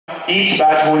Each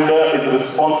badge holder is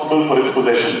responsible for its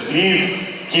possession. Please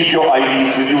keep your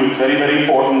IDs with you, it's very, very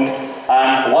important.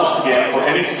 And once again, for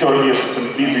any security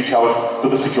assistant, please reach out to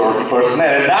the security personnel.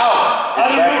 And now,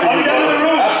 are you done with the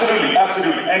rules? Absolutely,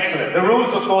 absolutely. Excellent. The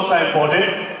rules, of course, are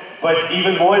important, but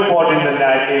even more important than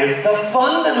that is the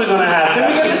fun that we're going to have. Can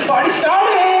we get this party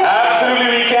started?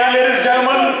 Absolutely, we can, ladies and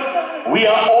gentlemen. We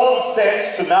are all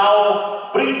set to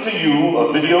now bring to you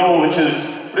a video which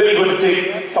is really going to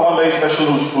take someone very special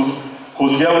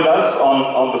who's here with us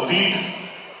on the feed.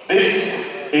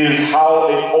 This is how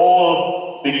it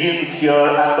all begins here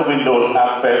at the Windows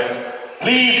App Fest.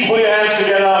 Please put your hands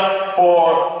together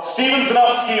for Steven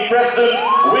Sinofsky, President,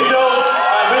 Windows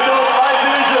and Windows Live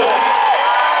Division.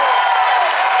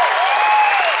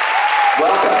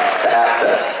 Welcome to App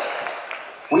Fest.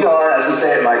 We are, as we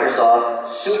say at Microsoft,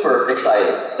 super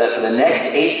excited that for the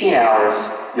next 18 hours,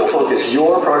 you'll focus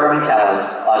your programming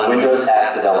talents on Windows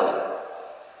app development.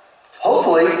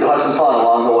 Hopefully, you'll have some fun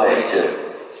along the way,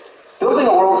 too. Building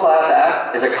a world-class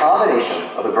app is a combination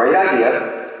of a great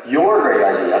idea, your great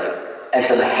idea, and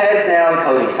some heads-down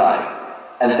coding time.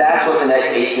 And that's what the next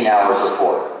 18 hours are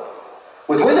for.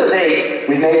 With Windows 8,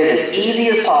 we've made it as easy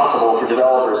as possible for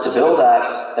developers to build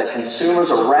apps that consumers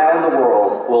around the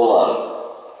world will love.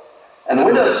 And the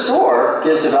Windows Store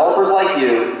gives developers like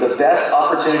you the best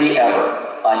opportunity ever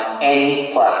on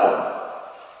any platform.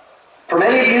 For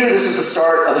many of you, this is the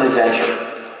start of an adventure,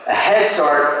 a head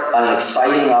start on an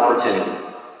exciting opportunity.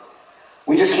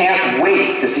 We just can't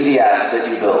wait to see the apps that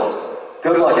you build.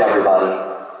 Good luck, everybody.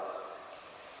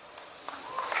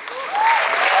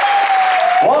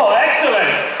 Whoa,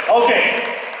 excellent.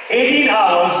 Okay, 18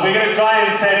 hours, we're going to try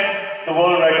and set the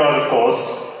world record, of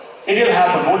course. It'll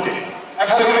happen, won't it?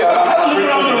 Absolutely. Have a look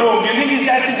around the room. Do you think these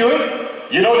guys can do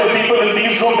it? You know there are people in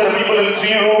these rooms, there are people in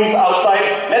 3 rooms outside.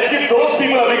 Let's give those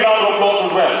people a big round of applause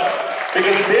as well.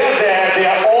 Because they're there, they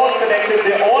are all connected,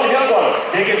 they're all here,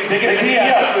 Gaurav. They can see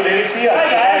us. They can see us. Hi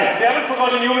guys, they haven't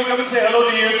forgotten you. We'll come and say hello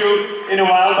to you too in a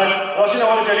while. But Roshan, I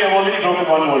want to tell you, I've already broken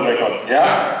one world record.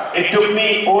 Yeah? It took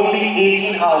me only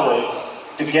 18 hours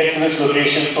to get to this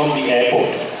location from the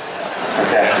airport.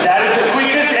 Fantastic. That is the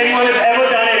quickest anyone has ever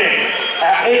done it in.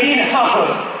 18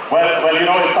 hours. Well, you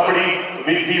know, if somebody,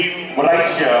 we right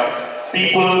here,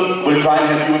 people will try and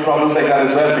help you with problems like that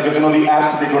as well, because you know the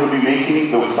apps that they're going to be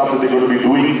making, the stuff that they're going to be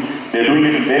doing, they're doing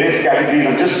it in various categories.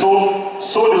 I'm just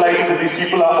so delighted that these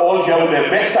people are all here with their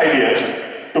best ideas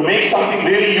to make something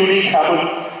really unique happen.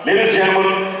 Ladies and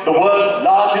gentlemen, the world's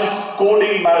largest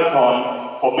coding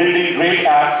marathon for building great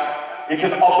apps. It's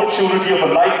an opportunity of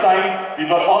a lifetime. We've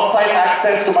got on-site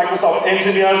access to Microsoft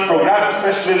engineers, programming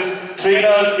specialists,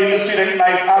 trainers,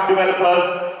 industry-recognized app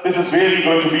developers. This is really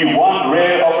going to be one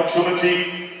rare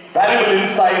opportunity. Valuable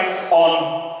insights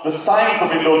on the science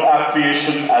of Windows app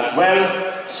creation as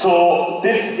well. So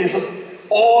this is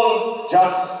all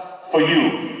just for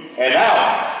you. And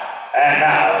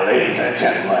now, ladies and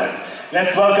gentlemen,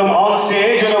 Let's welcome on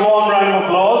stage with a warm round of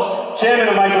applause,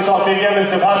 Chairman of Microsoft India,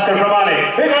 Mr. Bhaskar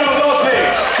Pramani. Big round of applause,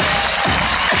 please.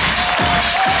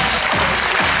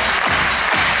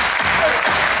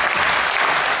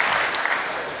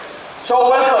 So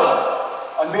welcome.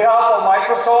 On behalf of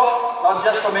Microsoft, not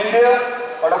just from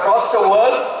India, but across the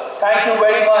world, thank you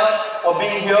very much for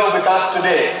being here with us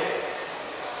today.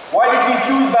 Why did we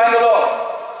choose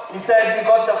Bangalore? He said we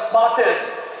got the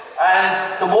smartest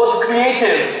and the most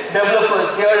creative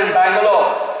developers here in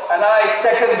Bangalore. And I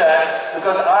second that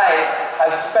because I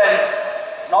have spent,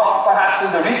 not perhaps in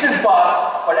the recent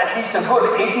past, but at least a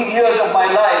good 18 years of my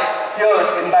life here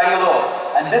in Bangalore.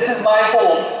 And this is my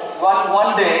home.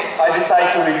 One day I decide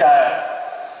to retire.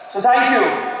 So thank you.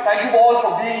 Thank you all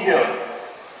for being here.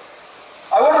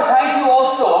 I want to thank you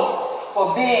also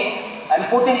for being and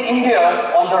putting India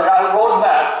on the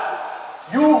roadmap.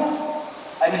 You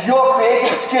and your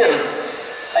creative skills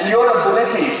and your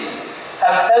abilities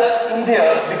have helped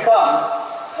India become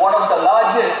one of the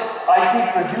largest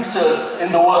IT producers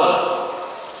in the world.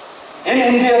 In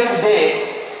India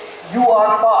today, you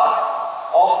are part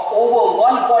of over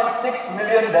 1.6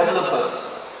 million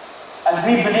developers. And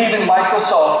we believe in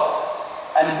Microsoft,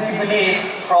 and we believe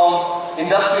from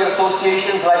industry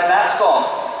associations like NASSCOM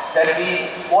that we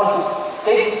want to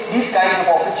take these kinds of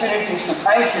opportunities to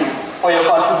thank you for your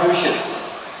contributions.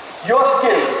 Your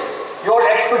skills, your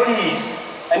expertise,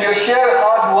 and your sheer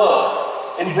hard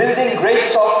work in building great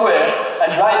software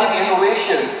and driving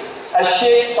innovation has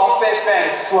shaped software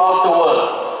trends throughout the world.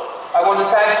 I want to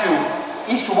thank you,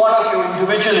 each one of you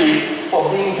individually, for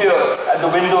being here at the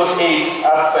Windows 8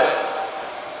 App Fest.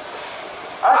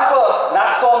 As per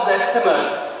NASSCOM's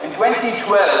estimate, in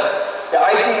 2012, the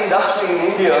IT industry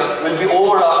in India will be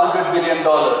over $100 billion.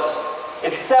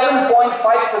 It's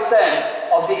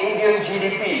 7.5% of the Indian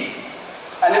GDP,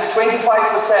 and it's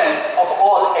 25% of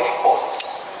all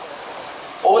exports.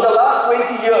 Over the last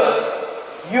 20 years,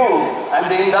 you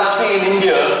and the industry in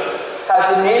India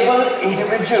has enabled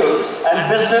individuals and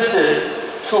businesses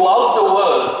throughout the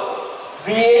world,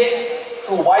 be it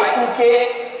through Y2K,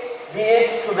 be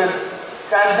it through the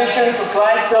transition to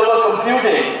client-server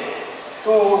computing,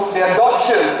 to the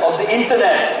adoption of the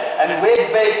internet and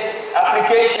web-based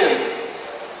applications.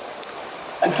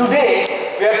 And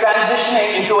today, we are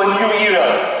transitioning into a new era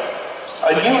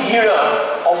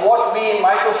of what we in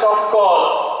Microsoft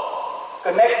call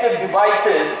connected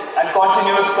devices and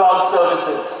continuous cloud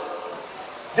services.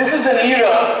 This is an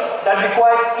era that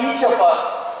requires each of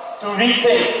us to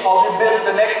rethink how we build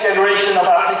the next generation of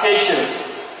applications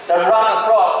that run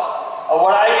across a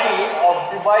variety of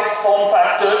device form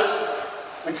factors,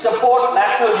 which support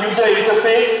natural user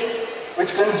interface, which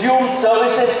consume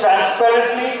services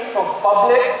transparently from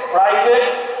public, private,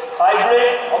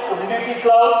 hybrid, or community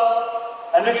clouds,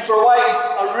 and which provide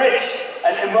a rich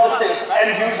and immersive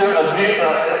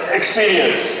end-user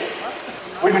experience.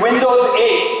 With Windows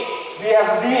 8, we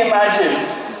have reimagined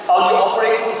how the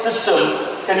operating system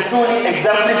can truly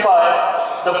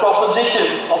exemplify the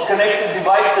proposition of connected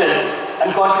devices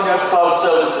and continuous cloud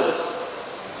services.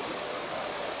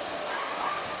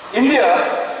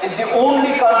 India is the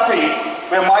only country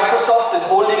where Microsoft is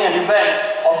holding an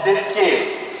event of this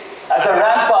scale as a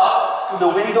ramp-up to the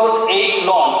Windows 8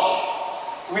 launch.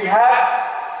 We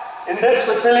have in this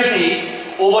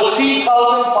facility over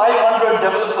 3,500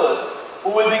 developers who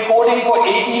will be coding for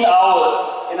 18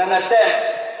 hours in an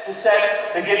attempt to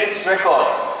set the Guinness record.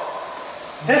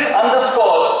 This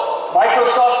underscores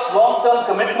Microsoft's long-term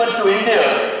commitment to India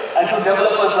and to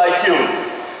developers like you.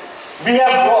 We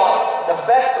have brought the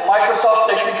best Microsoft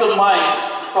technical minds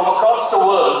from across the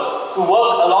world to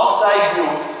work alongside you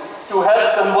to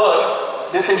help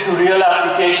convert this into real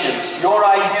applications, your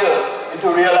ideas into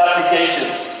real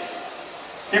applications.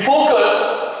 The focus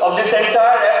of this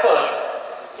entire effort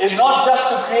is not just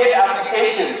to create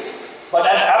applications, but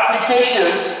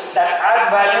applications that add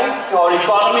value to our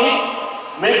economy,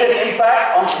 make an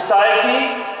impact on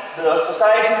society, the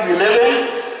society we live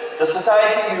in, the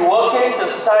society we work in, the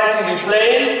society we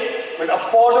play in, with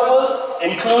affordable,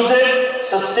 inclusive,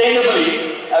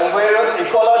 sustainably aware,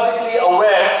 ecologically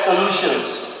aware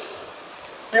solutions.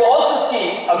 We also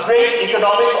see a great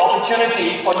economic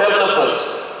opportunity for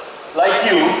developers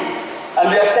like you, and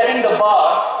we are setting the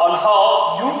bar on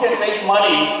how you can make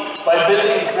money by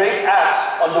building great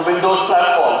apps on the Windows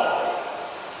platform.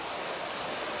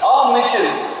 Our mission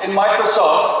in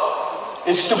Microsoft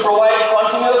is to provide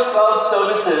continuous cloud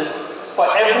services for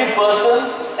every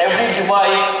person, every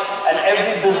device, and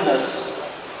every business.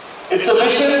 It's a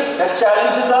mission that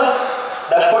challenges us,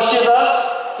 that pushes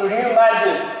us to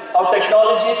reimagine how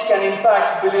technologies can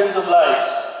impact billions of lives.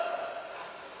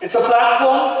 It's a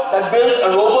platform that builds a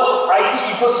robust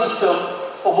IT ecosystem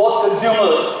for both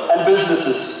consumers and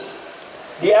businesses.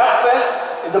 The App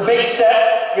Fest is a big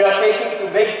step we are taking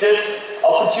to make this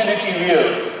opportunity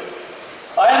real.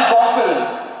 I am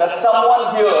confident that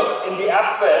someone here in the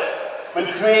App Fest will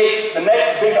create the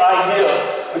next big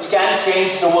idea which can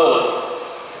change the world.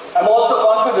 I'm also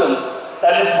confident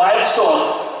that this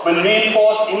milestone will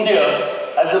reinforce India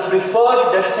as a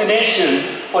preferred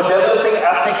destination for developing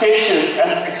applications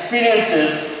and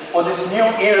experiences for this new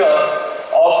era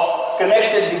of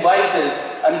connected devices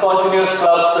and continuous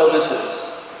cloud services.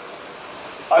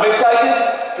 I'm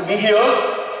excited to be here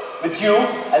with you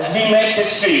as we make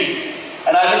history,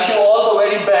 and I wish you all the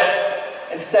very best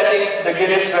in setting the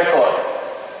Guinness record.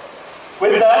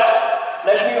 With that,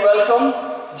 let me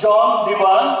welcome John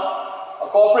Diwan, a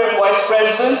Corporate Vice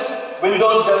President,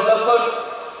 Windows Developer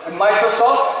with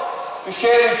Microsoft, to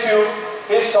share with you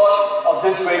his thoughts of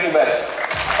this great event.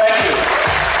 Thank you.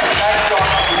 Thanks, John.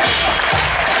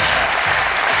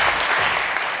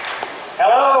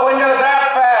 Hello, Windows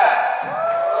App Fest.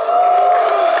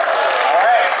 All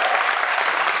right.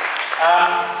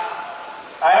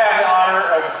 I have the honor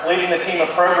of leading the team of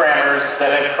programmers that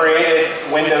have created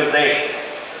Windows 8.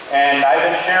 And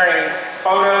I've been sharing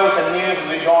photos and news as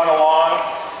we've gone along.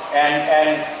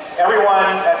 And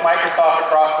everyone at Microsoft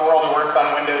across the world who works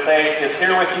on Windows 8 is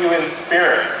here with you in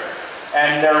spirit.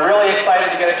 And they're really excited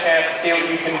to get a chance to see what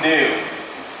you can do.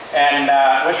 And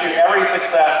wish you every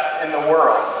success in the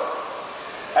world.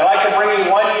 I'd like to bring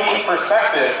you one unique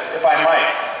perspective, if I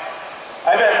might.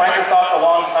 I've been at Microsoft a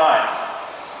long time,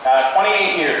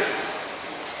 28 years.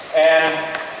 And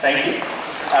thank you.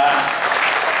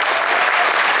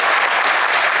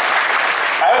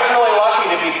 I was really lucky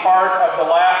part of the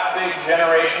last big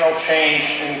generational change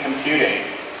in computing.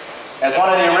 As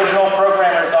one of the original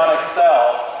programmers on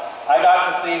Excel, I got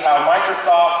to see how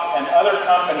Microsoft and other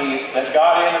companies that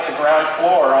got in at the ground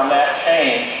floor on that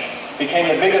change became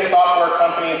the biggest software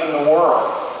companies in the world.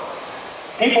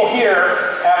 People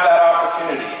here have that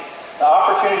opportunity. The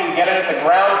opportunity to get in at the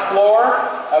ground floor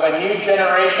of a new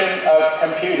generation of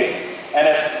computing. And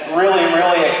it's really,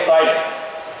 really exciting.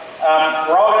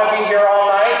 We're all going to be here all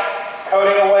night,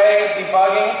 coding away,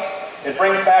 debugging. It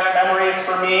brings back memories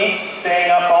for me,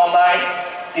 staying up all night,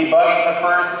 debugging the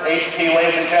first HP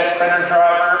LaserJet printer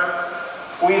driver,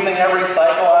 squeezing every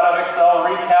cycle out of Excel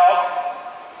recalc.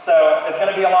 So it's going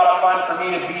to be a lot of fun for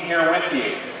me to be here with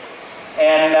you.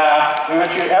 And we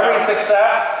wish you every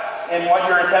success in what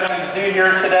you're attempting to do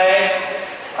here today.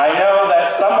 I know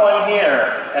that someone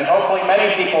here, and hopefully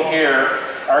many people here,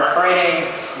 are creating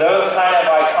those kind of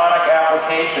iconic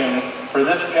applications for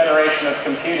this generation of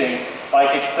computing,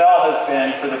 like Excel has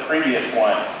been for the previous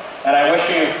one. And I wish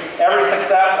you every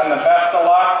success and the best of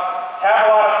luck. Have a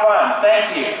lot of fun.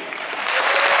 Thank you.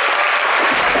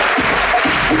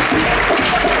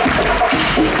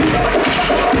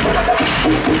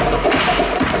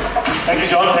 Thank you,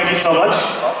 John. Thank you so much.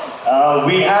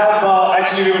 We have,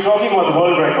 actually, we were talking about the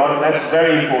world record, and that's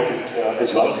very important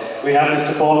as well. We have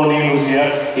Mr. Paul O'Neill, who's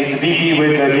here. He's the VP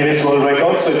with Guinness World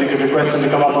Records, so if we could request him to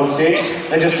come up on stage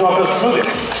and just talk us through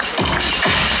this.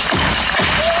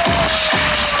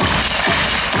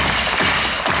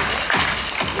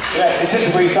 Yeah, just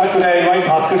before you start, could I invite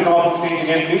Bhaskar to come up on stage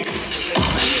again, please?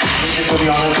 Thank you for the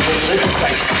honor.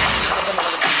 Thanks.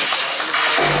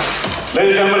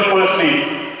 Ladies and gentlemen, firstly,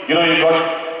 you've got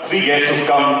 3 guests who've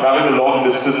come, traveled a long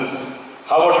distance.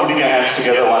 How about putting your hands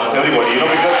together once, everybody?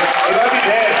 Because they're going to be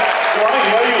there. They want to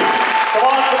hear you. Come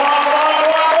on, come on, come on,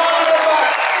 come on, come on, go back.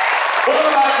 Go to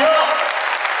the back here.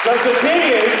 Because the thing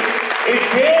is, if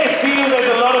they feel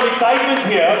there's a lot of excitement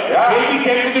here, they'll be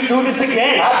tempted to do this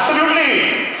again.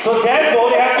 Absolutely. So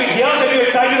therefore, they have to hear that you're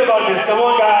excited about this. Come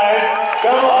on, guys.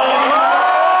 Come on.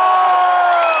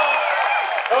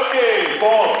 Okay,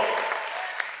 Paul.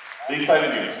 The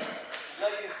exciting news.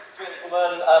 Ladies and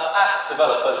gentlemen, apps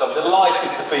developers, I'm delighted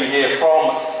to be here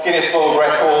from Guinness World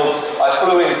Records. I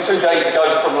flew in 2 days ago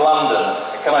from London.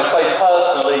 Can I say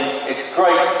personally, it's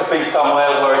great to be somewhere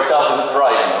where it doesn't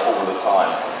rain all the time.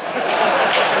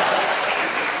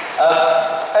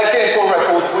 At Guinness World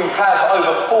Records, we have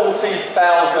over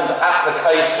 40,000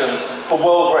 applications for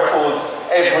world records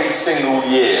every single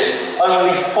year.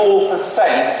 Only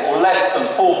 4%, or less than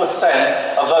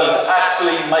 4%, of those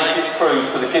actually make it through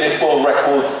to the Guinness World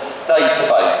Records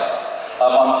database.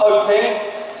 I'm hoping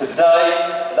today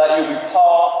that you'll be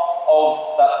part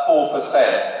of that 4%.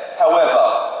 However,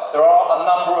 there are a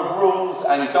number of rules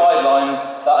and guidelines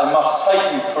that I must take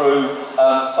you through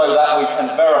so that we can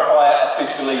verify it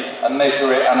officially and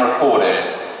measure it and record it.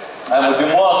 And we've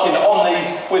been working on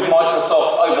these with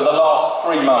Microsoft over the last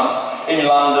 3 months in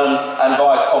London and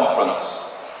via conference.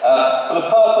 For the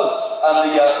purposes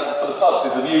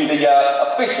of you, the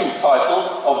official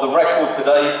title of the record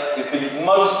today is the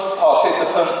most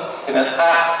participants in an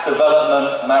app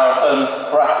development marathon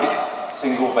brackets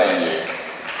single venue.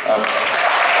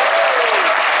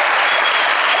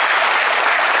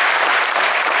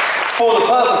 For the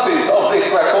purposes of this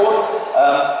record,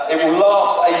 it will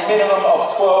last a minimum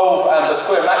of 12 and a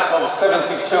maximum of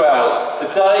 72 hours.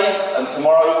 Today and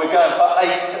tomorrow we're going for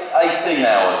 18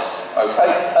 hours. Okay,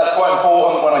 that's quite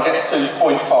important when I get to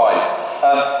point 5.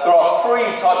 There are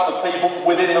 3 types of people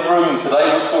within the room today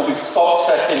which will be spot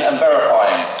checking and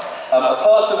verifying. A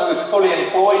person who is fully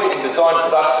employed in design,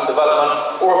 production,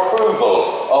 development or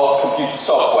approval of computer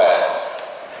software.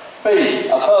 B,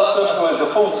 a person who is a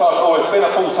full-time or has been a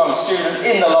full-time student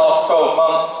in the last 12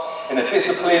 months in a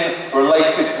discipline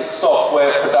related to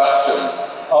software production,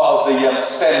 part of the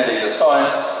STEM, the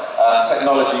science,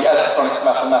 technology, electronics,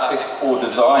 mathematics or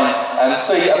design. And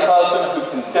C, a person who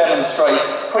can demonstrate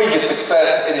previous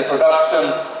success in the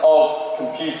production of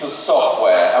computer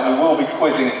software. And we will be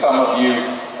quizzing some of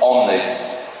you on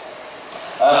this.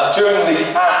 During the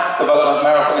app development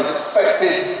marathon, it's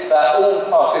expected that all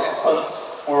participants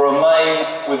will remain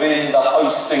within the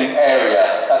hosting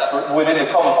area. That's within the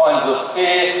confines of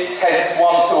here, tents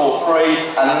 1, 2 or 3,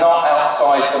 and not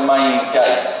outside the main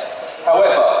gate.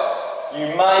 However, you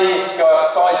may go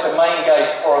outside the main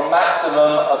gate for a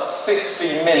maximum of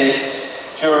 60 minutes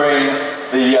during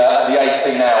the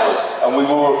 18 hours, and we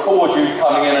will record you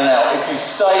coming in and out. If you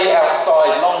stay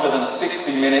outside longer than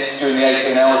 60 minutes during the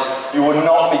 18 hours, you will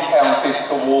not be counted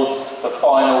towards the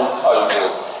final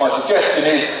total. My suggestion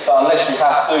is that unless you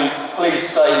have to, please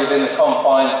stay within the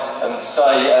confines and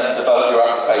stay and develop your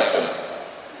application.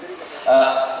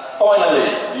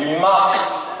 Finally, you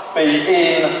must be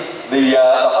in the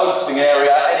hosting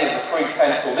area, any of the 3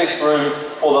 tents or this room,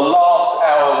 for the last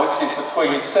hour, which is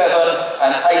between 7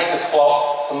 and 8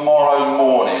 o'clock tomorrow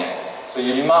morning. So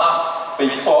you must be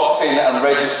clocked in and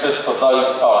registered for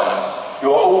those times. You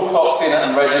are all clocked in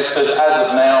and registered as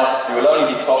of now. You will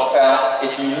only be clocked out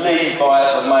if you leave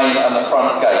via the main and the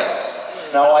front gates.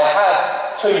 Now I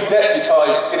have 2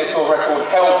 deputised Guinness World Record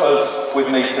helpers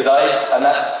with me today, and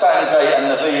that's Sanjay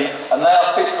and Naveen, and they are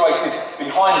situated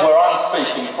behind where I'm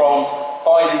speaking from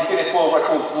by the Guinness World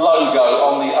Records logo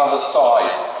on the other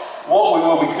side. What we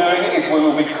will be doing is we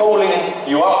will be calling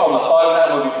you up on the phone and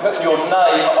we'll be putting your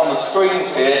name on the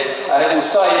screens here, and it will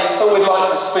say who we'd like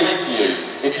to speak to you.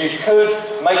 If you could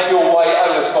make your way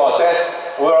over to our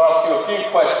desk, we'll ask you a few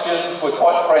questions. We're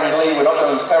quite friendly, we're not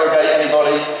going to interrogate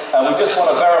anybody, and we just want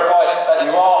to verify that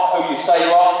you are who you say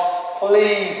you are.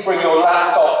 Please bring your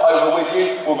laptop over with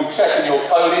you. We'll be checking your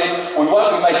coding. We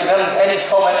won't be making any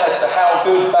comment as to how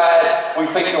good, bad we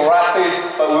think your app is,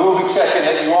 but we will be checking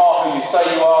that you are who you say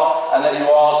you are and that you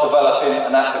are developing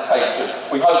an application.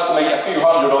 We hope to meet a few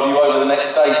hundred of you over the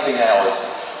next 18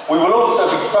 hours. We will also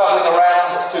be travelling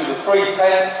around to the 3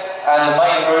 tents and the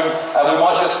main room, and we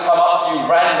might just come up to you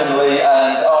randomly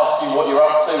and ask you what you're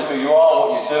up to, who you are,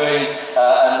 what you're doing,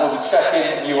 and we'll be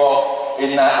checking you off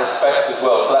in that respect as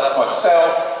well. So that's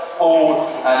myself, Paul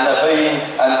and Naveen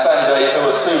and Sanjay,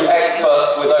 who are 2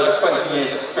 experts with over 20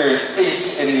 years experience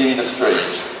each in the industry.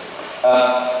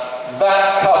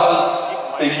 That covers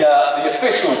the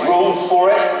official rules for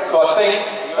it, so I think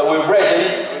that we're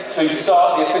ready to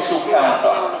start the official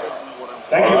counter.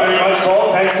 Thank you very much,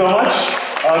 Paul. Thanks so much.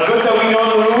 Good that we know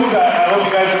the rules. I hope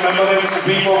you guys remember them. Just a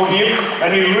brief overview.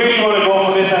 And we really want to go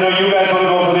for this. I know you guys want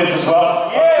to go for this as well.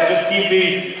 So just keep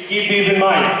these in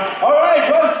mind. All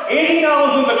right, well, 18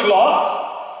 hours on the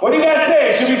clock. What do you guys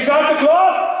say? Should we start the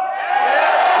clock?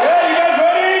 Yeah, you guys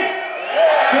ready?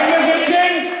 Fingers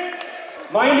itching?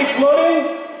 Mind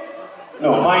exploding?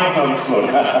 No, mind's not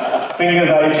exploding. Fingers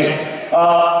are itching.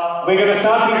 We're going to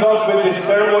start things off with this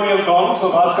ceremonial gong. So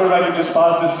Bhaskar, if I could just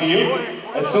pass this to you.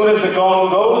 As soon as the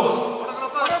gong goes,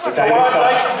 the time starts. What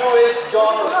I'd like to do is,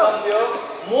 John was come here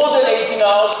more than 18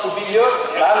 hours to be here,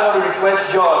 and I'm going to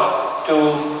request John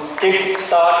to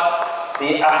start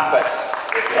the App Fest.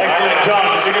 Excellent, John.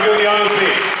 If you can do the honors,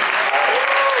 please.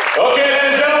 Okay,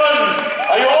 ladies and gentlemen,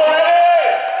 are you all ready?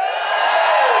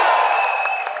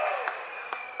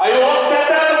 Are you all set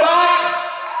there at the back?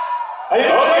 Are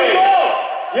you ready to go?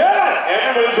 Yeah!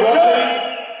 Everybody's watching.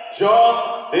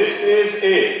 John, this is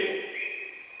it.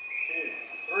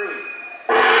 2, 3.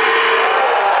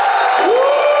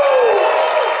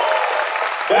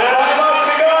 The time has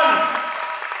begun.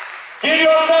 Give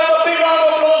yourself a big round of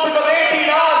applause because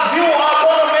 18 hours, you are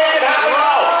going to make it happen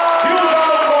now. Huge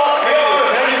round of applause here.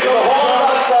 Thank you so The much, horse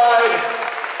outside.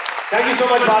 Thank you so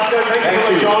much, Bhaskar. Thank you so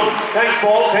much, John. Thanks,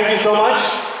 Paul. Thank you so much.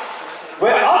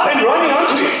 We're up and running,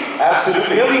 aren't we?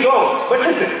 Absolutely. Here we go. But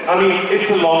listen, I mean, it's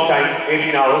a long time,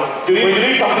 18 hours. You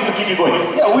need something to keep you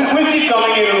going. Yeah, we'll keep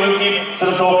coming in and we'll keep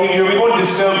sort of talking to you. We won't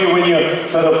disturb you when you're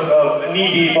sort of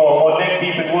knee-deep or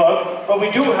neck-deep in work. But we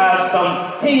do have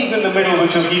some things in the middle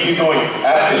which will keep you going.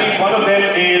 Actually, one of them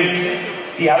is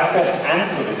the AppFest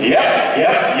anthem, isn't it?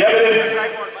 Yeah, it is.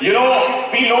 You know,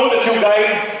 we know that you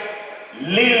guys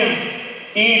live,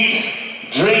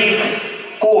 eat, drink,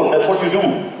 code. That's what you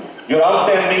do. You're out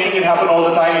there making it happen all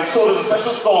the time. So there's a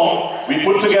special song we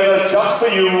put together just for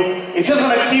you. It's just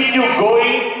going to keep you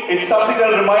going. It's something that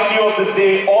will remind you of this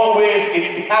day always.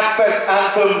 It's the AppFest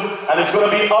anthem, and it's going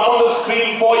to be up on the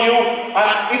screen for you.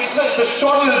 And it's just a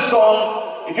short little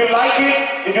song. If you like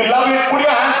it, if you love it, put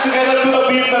your hands together to the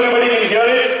beat so everybody can hear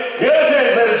it. Here it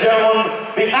is, ladies and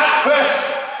gentlemen, the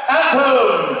AppFest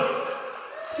anthem.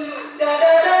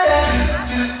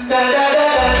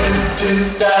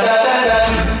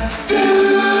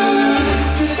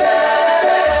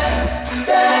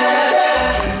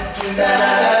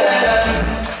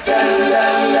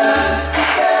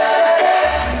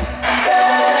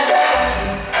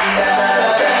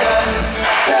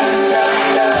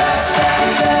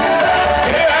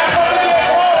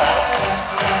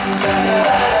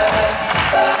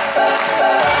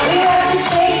 We have to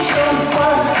change from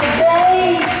one today.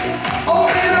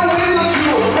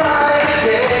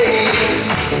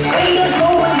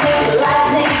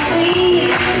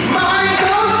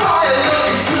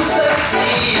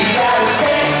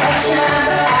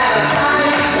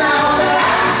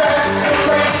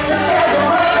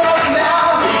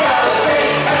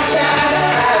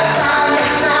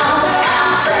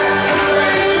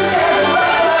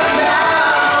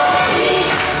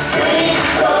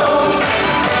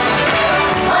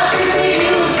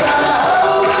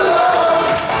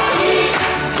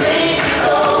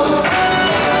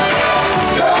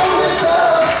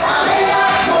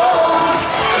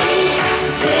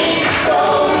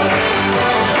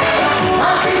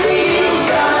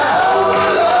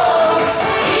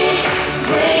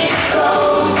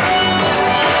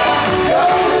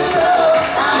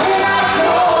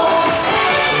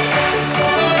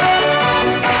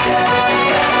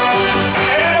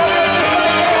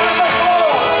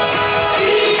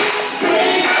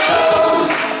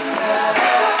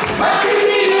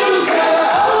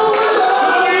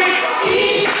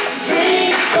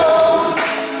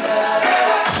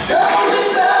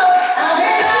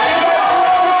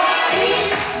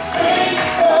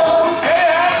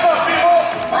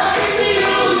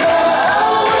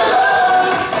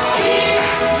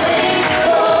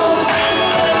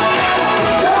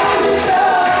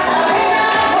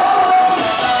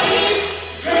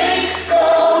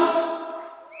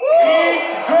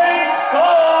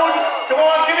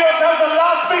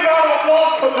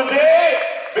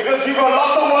 because you've got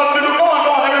lots of work to do. Come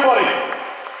on, everybody.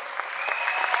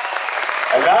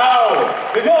 And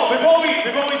now, before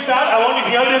we start, I want to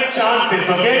hear them chant this,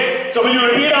 okay? So will you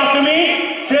repeat after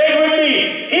me? Say it with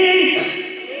me. Eat.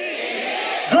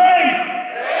 Drink.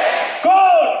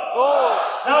 Gold.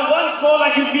 Now once more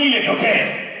like you mean it,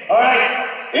 okay?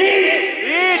 Alright?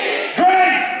 Eat.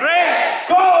 Drink.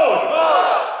 Gold.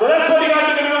 So that's what you guys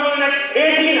are going to do for the next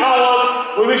 18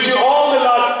 hours. We wish you all the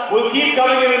luck. We'll keep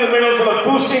coming in the middle, sort of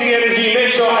boosting the energy,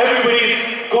 make sure everybody's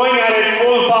going at it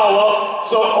full power.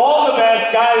 So all the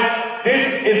best, guys.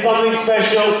 This is something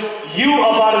special. You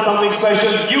are part of something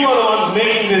special. You are the ones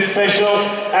making this special.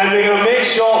 And we're going to make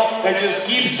sure that it just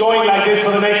keeps going like this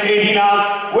for the next 18 hours.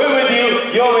 We're with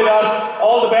you. You're with us.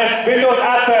 All the best. Windows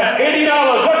App Fest. 18 hours.